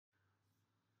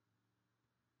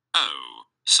Oh,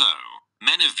 so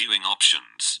many viewing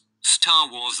options. Star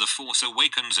Wars The Force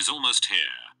Awakens is almost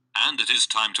here, and it is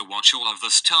time to watch all of the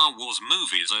Star Wars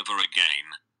movies over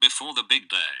again, before the big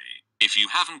day. If you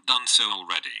haven't done so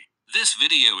already, this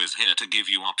video is here to give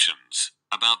you options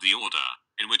about the order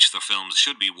in which the films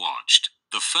should be watched.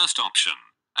 The first option,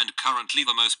 and currently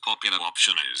the most popular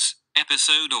option, is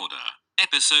episode order.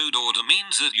 Episode order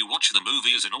means that you watch the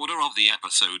movies in order of the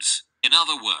episodes. In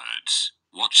other words,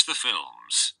 watch the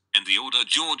films in the order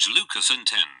George Lucas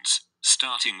intends,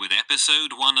 starting with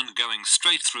episode 1 and going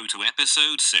straight through to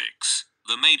episode 6.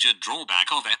 The major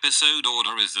drawback of episode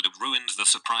order is that it ruins the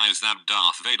surprise that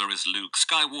Darth Vader is Luke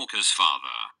Skywalker's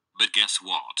father. But guess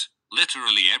what?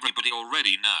 Literally everybody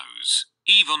already knows.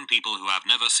 Even people who have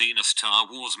never seen a Star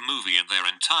Wars movie in their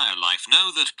entire life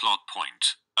know that plot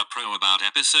point. A pro about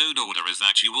episode order is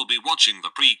that you will be watching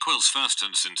the prequels first,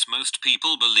 and since most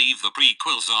people believe the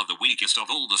prequels are the weakest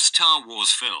of all the Star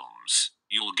Wars films,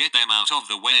 you'll get them out of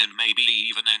the way and maybe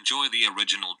even enjoy the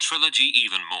original trilogy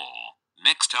even more.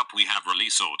 Next up we have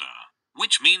release order,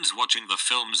 which means watching the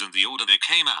films in the order they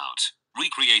came out,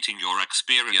 recreating your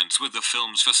experience with the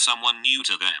films for someone new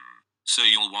to them. So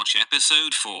you'll watch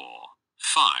episode 4,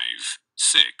 5,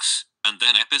 6, and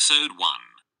then episode 1,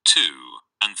 2,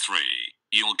 and 3.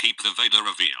 You'll keep the Vader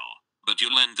reveal, but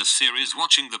you'll end the series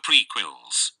watching the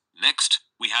prequels. Next,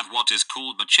 we have what is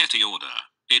called Machete Order.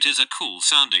 It is a cool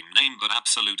sounding name but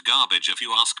absolute garbage if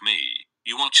you ask me.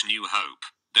 You watch New Hope,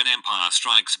 then Empire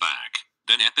Strikes Back,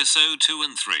 then episode 2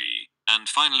 and 3, and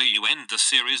finally you end the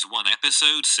series 1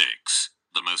 episode 6.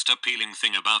 The most appealing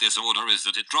thing about this order is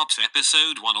that it drops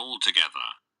episode 1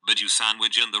 altogether, but you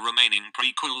sandwich in the remaining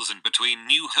prequels in between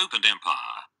New Hope and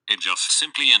Empire. It just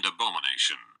simply an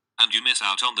abomination. And you miss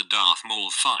out on the Darth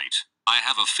Maul fight. I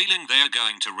have a feeling they're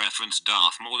going to reference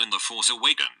Darth Maul in The Force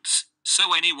Awakens,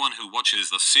 so anyone who watches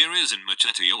the series in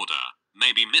Machete Order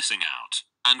may be missing out.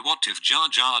 And what if Jar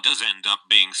Jar does end up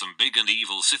being some big and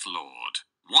evil Sith Lord?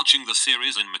 Watching the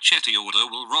series in Machete Order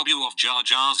will rob you of Jar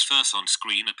Jar's first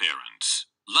on-screen appearance.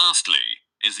 Lastly,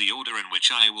 is the order in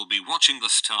which I will be watching the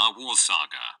Star Wars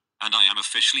Saga, and I am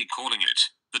officially calling it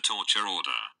the Torture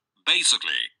Order.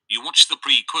 Basically, you watch the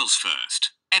prequels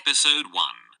first, episode 1,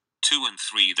 2 and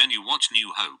 3, then you watch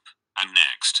New Hope, and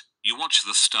next, you watch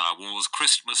the Star Wars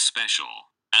Christmas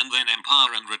special, and then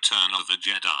Empire and Return of the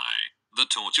Jedi. The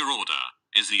Torture Order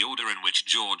is the order in which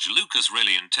George Lucas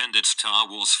really intended Star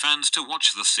Wars fans to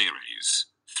watch the series.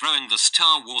 Throwing the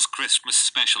Star Wars Christmas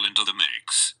special into the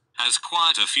mix has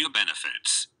quite a few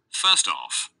benefits. First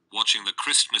off, watching the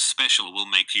Christmas special will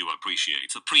make you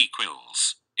appreciate the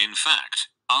prequels. In fact,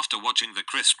 after watching the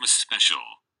Christmas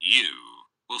special, you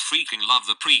will freaking love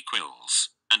the prequels,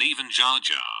 and even Jar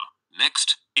Jar.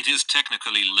 Next, it is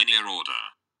technically linear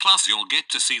order. Plus you'll get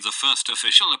to see the first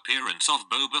official appearance of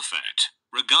Boba Fett.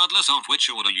 Regardless of which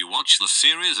order you watch the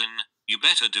series in, you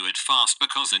better do it fast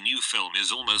because the new film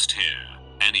is almost here.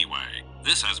 Anyway,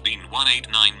 this has been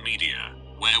 189 Media,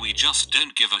 where we just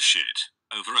don't give a shit.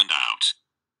 Over and out.